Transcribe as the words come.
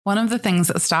One of the things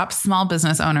that stops small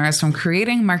business owners from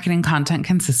creating marketing content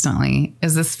consistently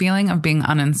is this feeling of being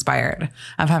uninspired,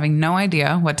 of having no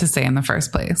idea what to say in the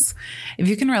first place. If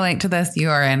you can relate to this,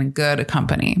 you are in good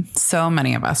company. So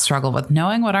many of us struggle with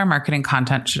knowing what our marketing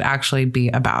content should actually be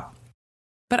about.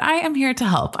 But I am here to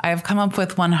help. I have come up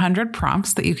with 100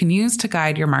 prompts that you can use to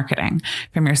guide your marketing,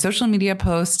 from your social media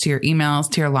posts to your emails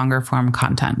to your longer form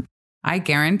content. I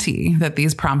guarantee that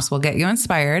these prompts will get you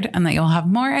inspired and that you'll have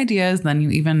more ideas than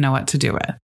you even know what to do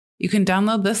with. You can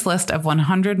download this list of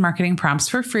 100 marketing prompts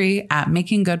for free at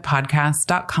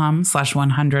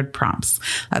makinggoodpodcast.com/100 prompts.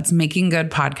 That's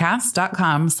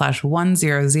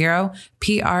makinggoodpodcast.com/100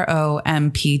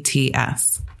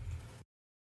 PROMPTS.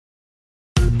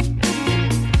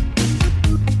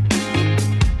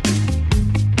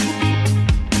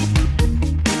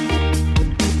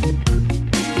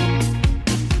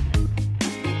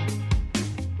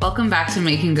 Welcome back to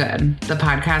Making Good, the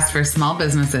podcast for small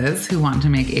businesses who want to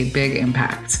make a big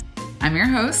impact. I'm your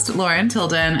host, Lauren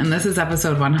Tilden, and this is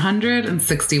episode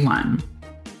 161.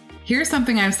 Here's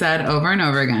something I've said over and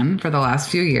over again for the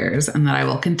last few years, and that I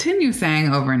will continue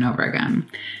saying over and over again.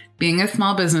 Being a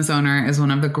small business owner is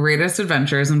one of the greatest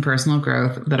adventures in personal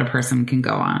growth that a person can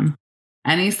go on.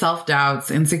 Any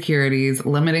self-doubts, insecurities,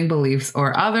 limiting beliefs,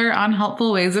 or other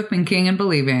unhelpful ways of thinking and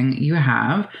believing you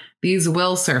have, these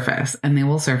will surface, and they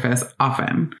will surface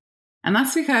often. And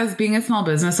that's because being a small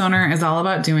business owner is all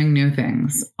about doing new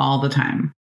things all the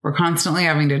time. We're constantly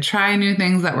having to try new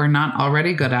things that we're not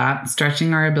already good at,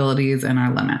 stretching our abilities and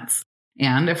our limits.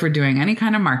 And if we're doing any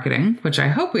kind of marketing, which I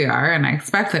hope we are, and I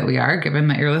expect that we are, given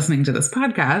that you're listening to this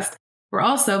podcast, we're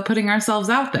also putting ourselves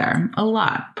out there a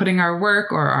lot, putting our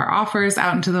work or our offers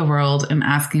out into the world and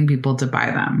asking people to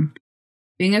buy them.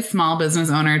 Being a small business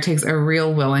owner takes a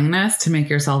real willingness to make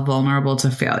yourself vulnerable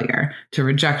to failure, to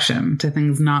rejection, to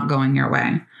things not going your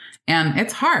way. And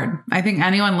it's hard. I think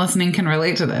anyone listening can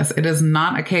relate to this. It is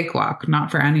not a cakewalk,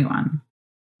 not for anyone.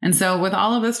 And so with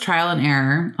all of this trial and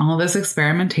error, all this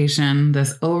experimentation,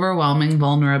 this overwhelming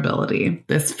vulnerability,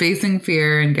 this facing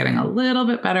fear and getting a little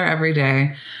bit better every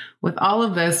day, with all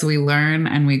of this, we learn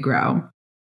and we grow.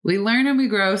 We learn and we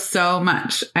grow so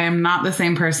much. I am not the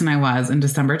same person I was in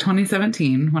December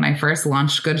 2017 when I first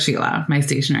launched Good Sheila, my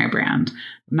stationery brand,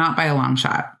 not by a long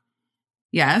shot.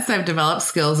 Yes, I've developed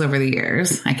skills over the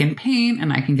years. I can paint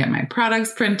and I can get my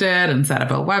products printed and set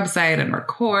up a website and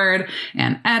record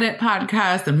and edit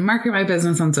podcasts and market my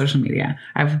business on social media.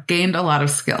 I've gained a lot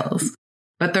of skills.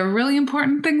 But the really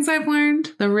important things I've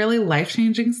learned, the really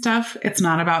life-changing stuff, it's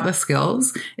not about the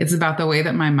skills. It's about the way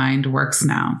that my mind works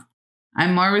now.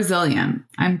 I'm more resilient.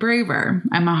 I'm braver.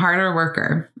 I'm a harder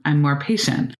worker. I'm more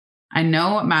patient. I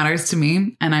know what matters to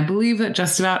me, and I believe that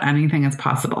just about anything is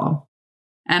possible.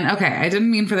 And okay, I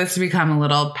didn't mean for this to become a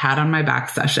little pat on my back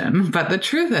session, but the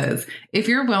truth is, if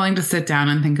you're willing to sit down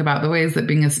and think about the ways that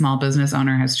being a small business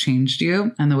owner has changed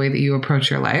you and the way that you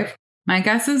approach your life, my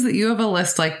guess is that you have a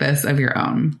list like this of your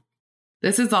own.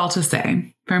 This is all to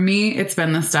say, for me, it's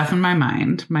been the stuff in my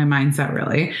mind, my mindset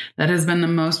really, that has been the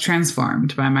most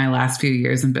transformed by my last few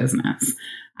years in business.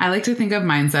 I like to think of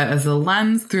mindset as the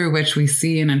lens through which we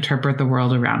see and interpret the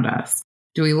world around us.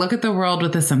 Do we look at the world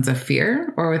with a sense of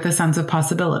fear or with a sense of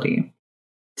possibility?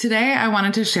 Today, I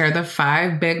wanted to share the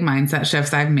 5 big mindset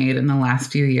shifts I've made in the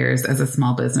last few years as a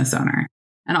small business owner,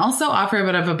 and also offer a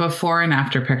bit of a before and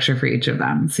after picture for each of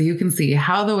them, so you can see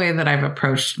how the way that I've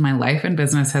approached my life and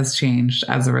business has changed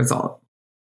as a result.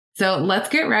 So let's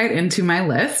get right into my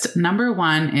list. Number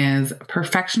 1 is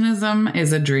perfectionism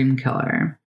is a dream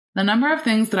killer. The number of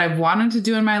things that I've wanted to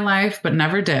do in my life but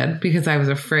never did because I was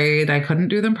afraid I couldn't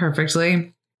do them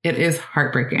perfectly, it is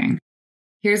heartbreaking.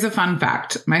 Here's a fun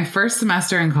fact. My first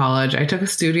semester in college, I took a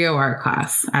studio art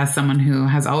class as someone who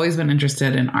has always been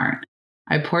interested in art.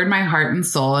 I poured my heart and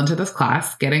soul into this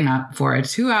class, getting up for a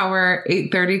 2-hour,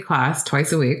 8:30 class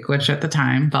twice a week, which at the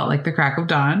time felt like the crack of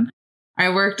dawn. I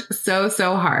worked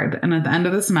so hard, and at the end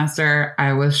of the semester,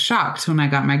 I was shocked when I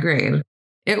got my grade.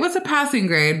 It was a passing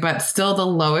grade, but still the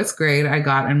lowest grade I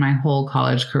got in my whole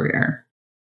college career.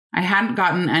 I hadn't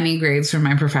gotten any grades from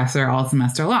my professor all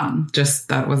semester long, just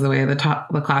that was the way the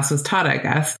class was taught, I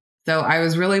guess, so I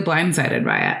was really blindsided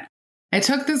by it. I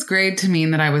took this grade to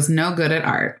mean that I was no good at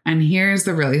art, and here's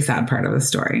the really sad part of the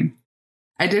story.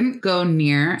 I didn't go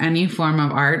near any form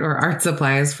of art or art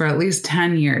supplies for at least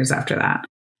 10 years after that,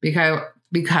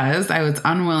 because I was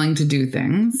unwilling to do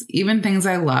things, even things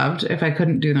I loved, if I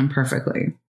couldn't do them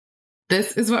perfectly.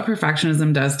 This is what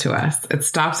perfectionism does to us. It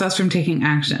stops us from taking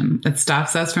action. It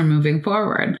stops us from moving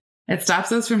forward. It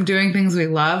stops us from doing things we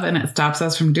love, and it stops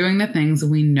us from doing the things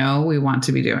we know we want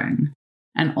to be doing.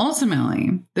 And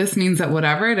ultimately, this means that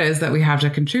whatever it is that we have to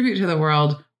contribute to the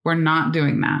world, we're not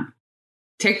doing that.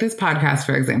 Take this podcast,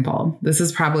 for example. This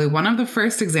is probably one of the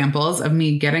first examples of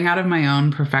me getting out of my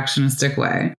own perfectionistic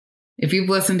way. If you've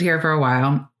listened here for a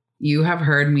while, you have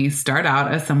heard me start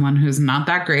out as someone who's not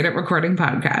that great at recording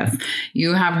podcasts.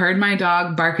 You have heard my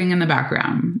dog barking in the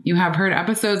background. You have heard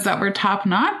episodes that were top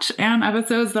notch and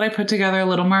episodes that I put together a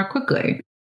little more quickly.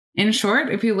 In short,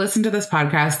 if you listen to this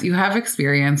podcast, you have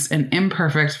experienced an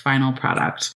imperfect final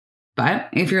product. But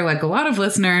if you're like a lot of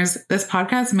listeners, this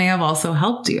podcast may have also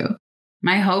helped you.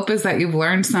 My hope is that you've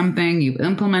learned something, you've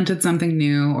implemented something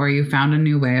new, or you found a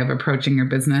new way of approaching your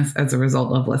business as a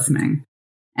result of listening.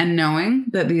 And knowing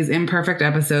that these imperfect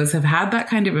episodes have had that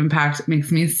kind of impact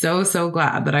makes me so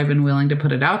glad that I've been willing to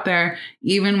put it out there,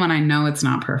 even when I know it's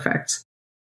not perfect.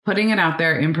 Putting it out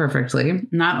there imperfectly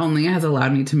not only has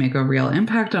allowed me to make a real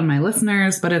impact on my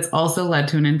listeners, but it's also led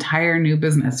to an entire new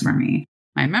business for me,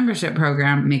 my membership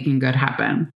program, Making Good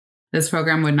Happen. This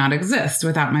program would not exist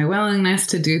without my willingness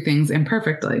to do things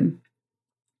imperfectly.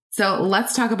 So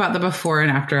let's talk about the before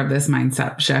and after of this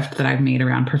mindset shift that I've made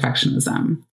around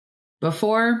perfectionism.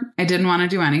 Before, I didn't want to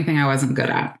do anything I wasn't good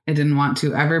at. I didn't want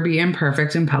to ever be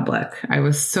imperfect in public. I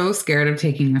was so scared of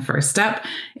taking the first step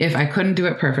if I couldn't do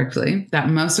it perfectly that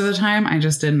most of the time I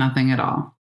just did nothing at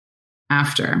all.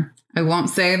 After, I won't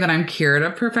say that I'm cured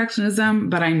of perfectionism,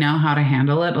 but I know how to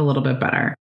handle it a little bit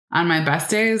better. On my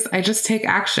best days, I just take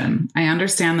action. I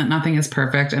understand that nothing is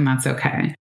perfect and that's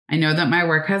okay. I know that my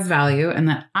work has value and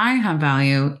that I have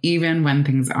value even when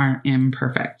things aren't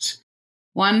imperfect.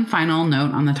 One final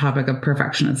note on the topic of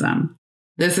perfectionism.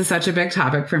 This is such a big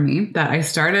topic for me that I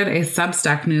started a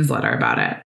Substack newsletter about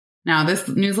it. Now, this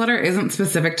newsletter isn't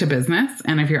specific to business,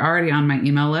 and if you're already on my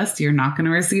email list, you're not going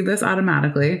to receive this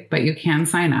automatically, but you can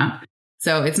sign up.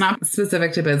 So it's not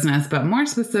specific to business, but more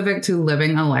specific to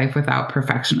living a life without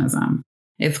perfectionism.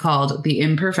 It's called The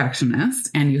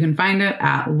Imperfectionist, and you can find it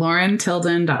at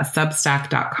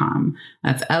laurentilden.substack.com.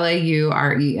 That's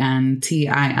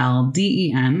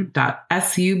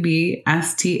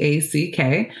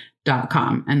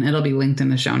LaurenTilden.substack.com, and it'll be linked in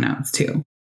the show notes too.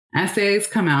 Essays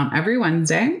come out every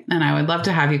Wednesday, and I would love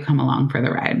to have you come along for the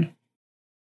ride.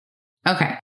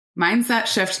 Okay, mindset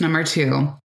shift number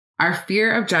 2. Our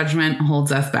fear of judgment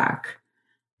holds us back.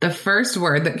 The first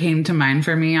word that came to mind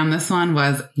for me on this one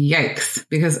was yikes,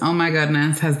 because oh my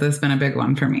goodness, has this been a big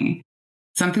one for me.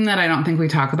 Something that I don't think we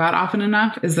talk about often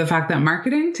enough is the fact that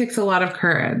marketing takes a lot of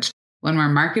courage. When we're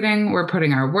marketing, we're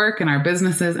putting our work and our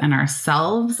businesses and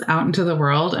ourselves out into the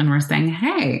world and we're saying,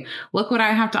 hey, look what I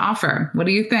have to offer. What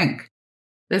do you think?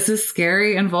 This is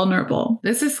scary and vulnerable.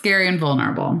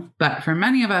 But for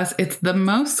many of us, it's the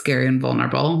most scary and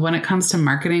vulnerable when it comes to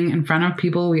marketing in front of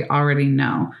people we already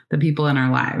know, the people in our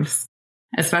lives.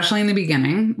 Especially in the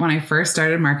beginning, when I first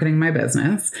started marketing my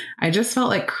business, I just felt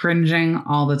like cringing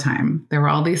all the time. There were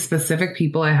all these specific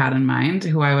people I had in mind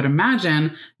who I would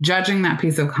imagine judging that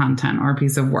piece of content or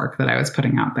piece of work that I was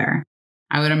putting out there.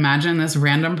 I would imagine this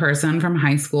random person from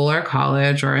high school or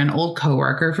college or an old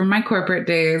coworker from my corporate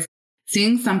days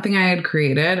seeing something I had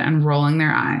created and rolling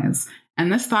their eyes.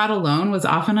 And this thought alone was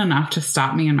often enough to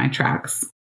stop me in my tracks.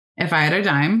 If I had a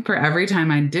dime for every time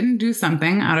I didn't do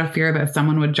something out of fear that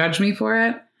someone would judge me for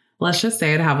it, let's just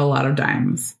say I'd have a lot of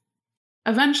dimes.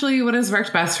 Eventually, what has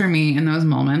worked best for me in those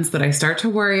moments that I start to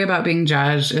worry about being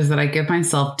judged is that I give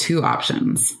myself 2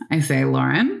 options. I say,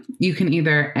 Lauren, you can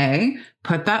either A,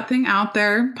 put that thing out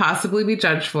there, possibly be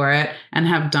judged for it, and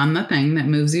have done the thing that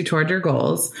moves you toward your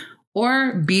goals,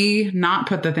 or B, not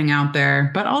put the thing out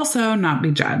there, but also not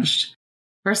be judged.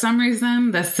 For some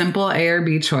reason, this simple A or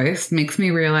B choice makes me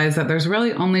realize that there's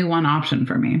really only one option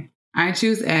for me. I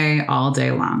choose A all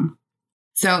day long.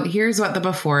 So here's what the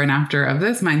before and after of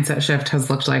this mindset shift has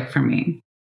looked like for me.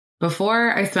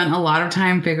 Before, I spent a lot of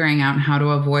time figuring out how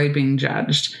to avoid being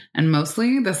judged, and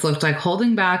mostly this looked like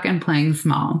holding back and playing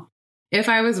small. If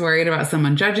I was worried about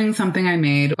someone judging something I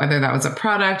made, whether that was a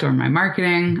product or my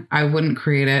marketing, I wouldn't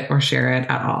create it or share it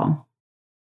at all.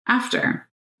 After.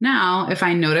 Now, if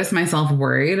I notice myself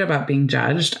worried about being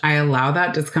judged, I allow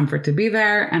that discomfort to be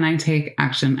there and I take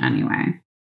action anyway.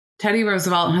 Teddy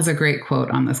Roosevelt has a great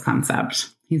quote on this concept.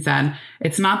 He said,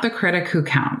 "It's not the critic who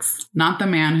counts, not the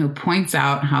man who points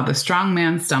out how the strong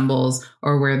man stumbles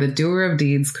or where the doer of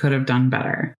deeds could have done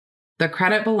better. The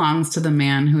credit belongs to the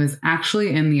man who is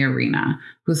actually in the arena,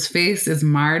 whose face is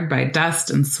marred by dust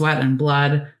and sweat and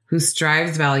blood, who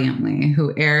strives valiantly,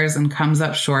 who errs and comes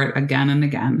up short again and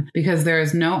again, because there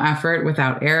is no effort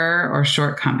without error or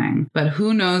shortcoming, but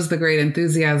who knows the great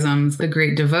enthusiasms, the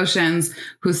great devotions,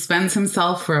 who spends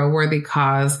himself for a worthy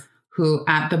cause, who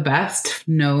at the best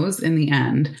knows in the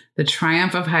end the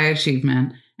triumph of high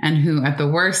achievement, and who at the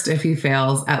worst, if he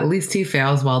fails, at least he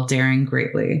fails while daring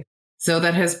greatly, so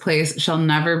that his place shall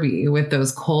never be with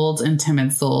those cold and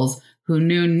timid souls who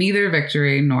knew neither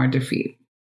victory nor defeat.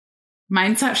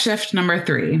 Mindset shift number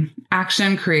 3,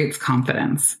 action creates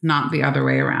confidence, not the other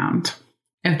way around.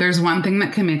 If there's one thing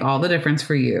that can make all the difference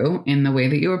for you in the way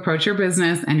that you approach your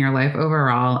business and your life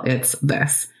overall, it's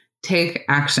this: take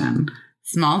action.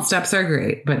 Small steps are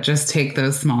great, but just take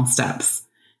those small steps.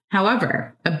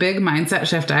 However, a big mindset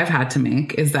shift I've had to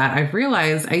make is that I've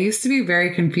realized I used to be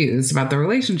very confused about the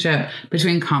relationship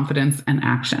between confidence and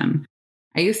action.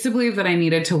 I used to believe that I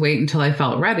needed to wait until I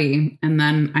felt ready and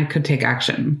then I could take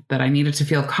action, that I needed to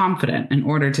feel confident in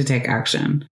order to take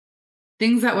action.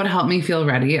 Things that would help me feel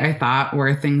ready, I thought,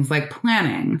 were things like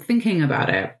planning, thinking about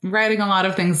it, writing a lot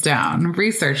of things down,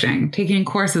 researching, taking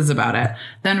courses about it,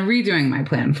 then redoing my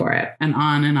plan for it, and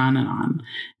on and on and on.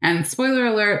 And spoiler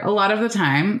alert, a lot of the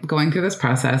time going through this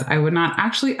process, I would not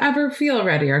actually ever feel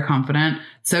ready or confident,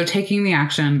 so taking the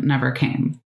action never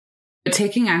came. But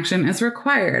taking action is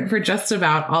required for just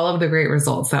about all of the great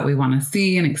results that we want to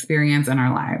see and experience in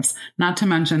our lives, not to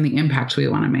mention the impact we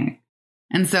want to make.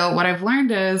 And so what I've learned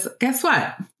is, guess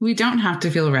what? We don't have to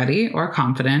feel ready or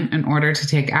confident in order to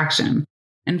take action.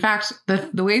 In fact,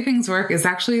 the way things work is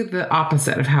actually the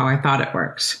opposite of how I thought it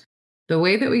worked. The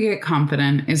way that we get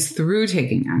confident is through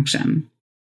taking action.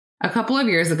 A couple of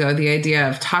years ago, the idea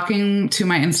of talking to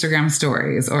my Instagram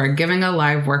stories or giving a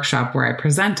live workshop where I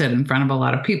presented in front of a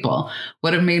lot of people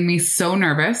would have made me so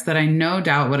nervous that I no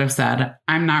doubt would have said,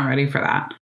 I'm not ready for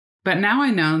that. But now I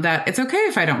know that it's okay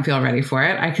if I don't feel ready for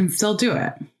it. I can still do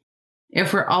it.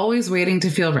 If we're always waiting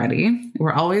to feel ready,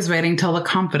 we're always waiting till the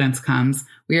confidence comes,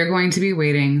 we are going to be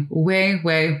waiting way,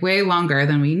 way, way longer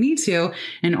than we need to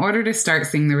in order to start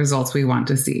seeing the results we want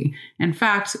to see. In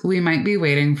fact, we might be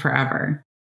waiting forever.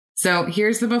 So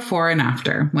here's the before and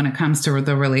after when it comes to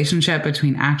the relationship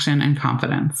between action and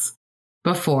confidence.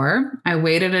 Before, I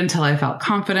waited until I felt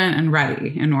confident and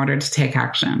ready in order to take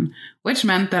action, which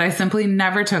meant that I simply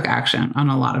never took action on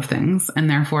a lot of things and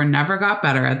therefore never got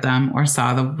better at them or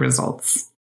saw the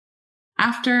results.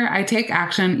 After, I take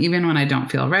action even when I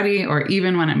don't feel ready or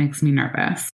even when it makes me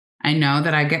nervous. I know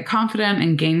that I get confident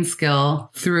and gain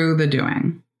skill through the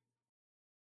doing.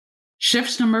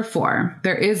 Shift number 4,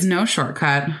 there is no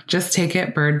shortcut, just take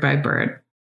it bird by bird.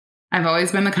 I've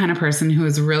always been the kind of person who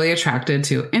is really attracted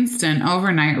to instant,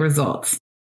 overnight results.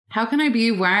 How can I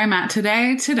be where I'm at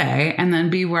today, and then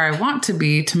be where I want to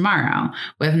be tomorrow,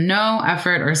 with no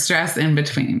effort or stress in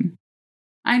between?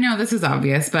 I know this is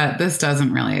obvious, but this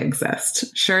doesn't really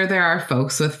exist. Sure, there are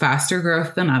folks with faster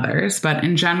growth than others, but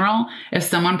in general, if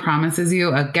someone promises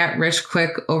you a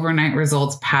get-rich-quick overnight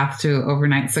results path to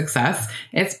overnight success,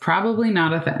 it's probably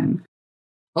not a thing.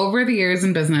 Over the years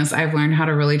in business, I've learned how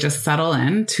to really just settle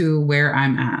in to where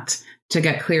I'm at, to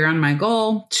get clear on my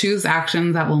goal, choose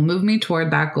actions that will move me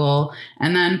toward that goal,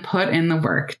 and then put in the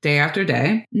work day after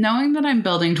day, knowing that I'm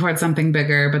building towards something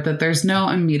bigger, but that there's no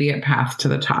immediate path to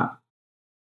the top.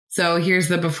 So here's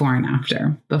the before and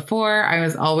after. Before, I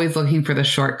was always looking for the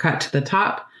shortcut to the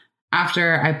top.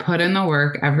 After, I put in the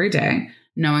work every day,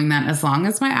 knowing that as long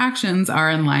as my actions are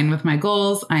in line with my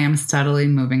goals, I am steadily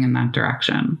moving in that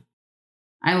direction.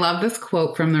 I love this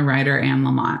quote from the writer Anne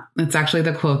Lamott. It's actually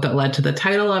the quote that led to the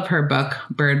title of her book,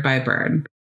 Bird by Bird.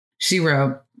 She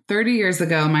wrote, 30 years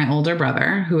ago, my older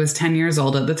brother, who was 10 years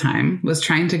old at the time, was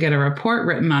trying to get a report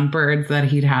written on birds that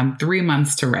he'd had 3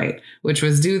 months to write, which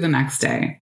was due the next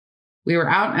day. We were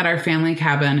out at our family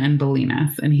cabin in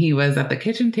Bolinas, and he was at the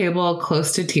kitchen table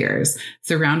close to tears,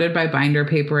 surrounded by binder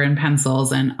paper and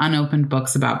pencils and unopened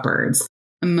books about birds,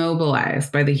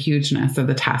 immobilized by the hugeness of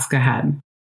the task ahead.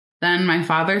 Then my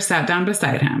father sat down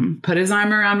beside him, put his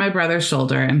arm around my brother's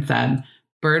shoulder, and said,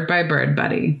 "Bird by bird,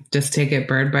 buddy. Just take it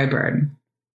bird by bird."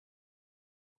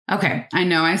 Okay, I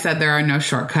know I said there are no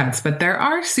shortcuts, but there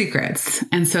are secrets.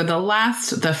 And so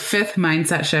the fifth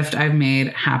mindset shift I've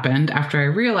made happened after I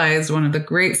realized one of the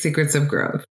great secrets of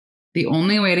growth. The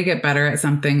only way to get better at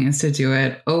something is to do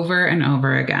it over and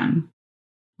over again.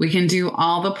 We can do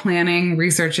all the planning,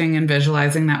 researching, and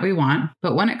visualizing that we want,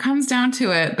 but when it comes down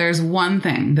to it, there's one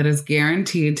thing that is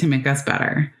guaranteed to make us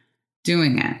better: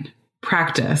 doing it.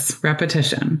 Practice,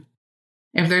 repetition.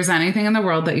 If there's anything in the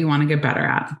world that you want to get better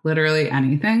at, literally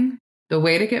anything, the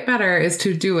way to get better is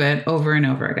to do it over and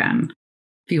over again.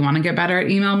 If you want to get better at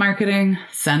email marketing,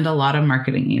 send a lot of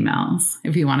marketing emails.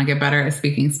 If you want to get better at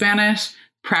speaking Spanish,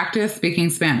 practice speaking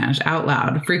Spanish out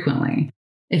loud frequently.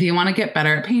 If you want to get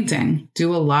better at painting,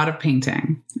 do a lot of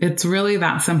painting. It's really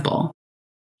that simple.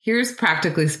 Here's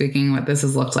practically speaking what this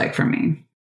has looked like for me.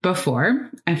 Before,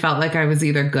 I felt like I was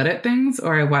either good at things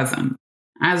or I wasn't.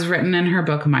 As written in her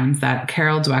book Mindset,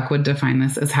 Carol Dweck would define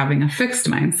this as having a fixed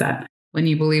mindset, when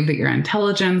you believe that your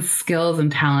intelligence, skills,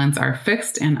 and talents are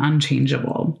fixed and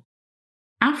unchangeable.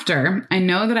 After, I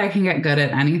know that I can get good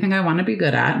at anything I want to be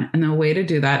good at, and the way to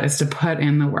do that is to put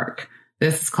in the work.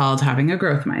 This is called having a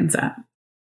growth mindset.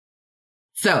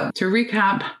 So, to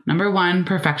recap, number 1,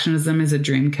 perfectionism is a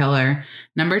dream killer.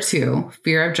 Number 2,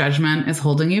 fear of judgment is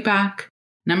holding you back.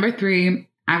 Number 3,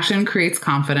 action creates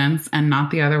confidence and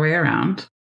not the other way around.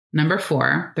 Number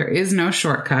 4, there is no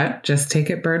shortcut, just take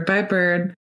it bird by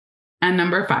bird. And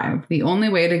number 5, the only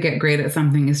way to get great at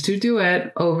something is to do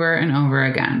it over and over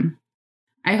again.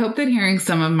 I hope that hearing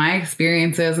some of my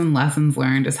experiences and lessons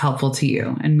learned is helpful to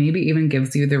you and maybe even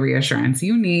gives you the reassurance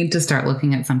you need to start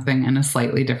looking at something in a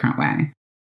slightly different way.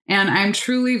 And I'm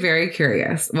truly very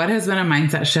curious, what has been a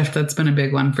mindset shift that's been a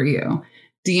big one for you?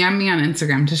 DM me on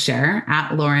Instagram to share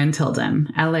at Lauren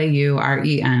Tilden,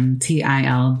 LaurenTilden.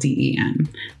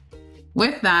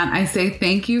 With that, I say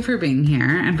thank you for being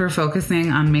here and for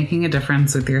focusing on making a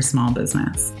difference with your small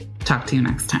business. Talk to you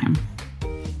next time.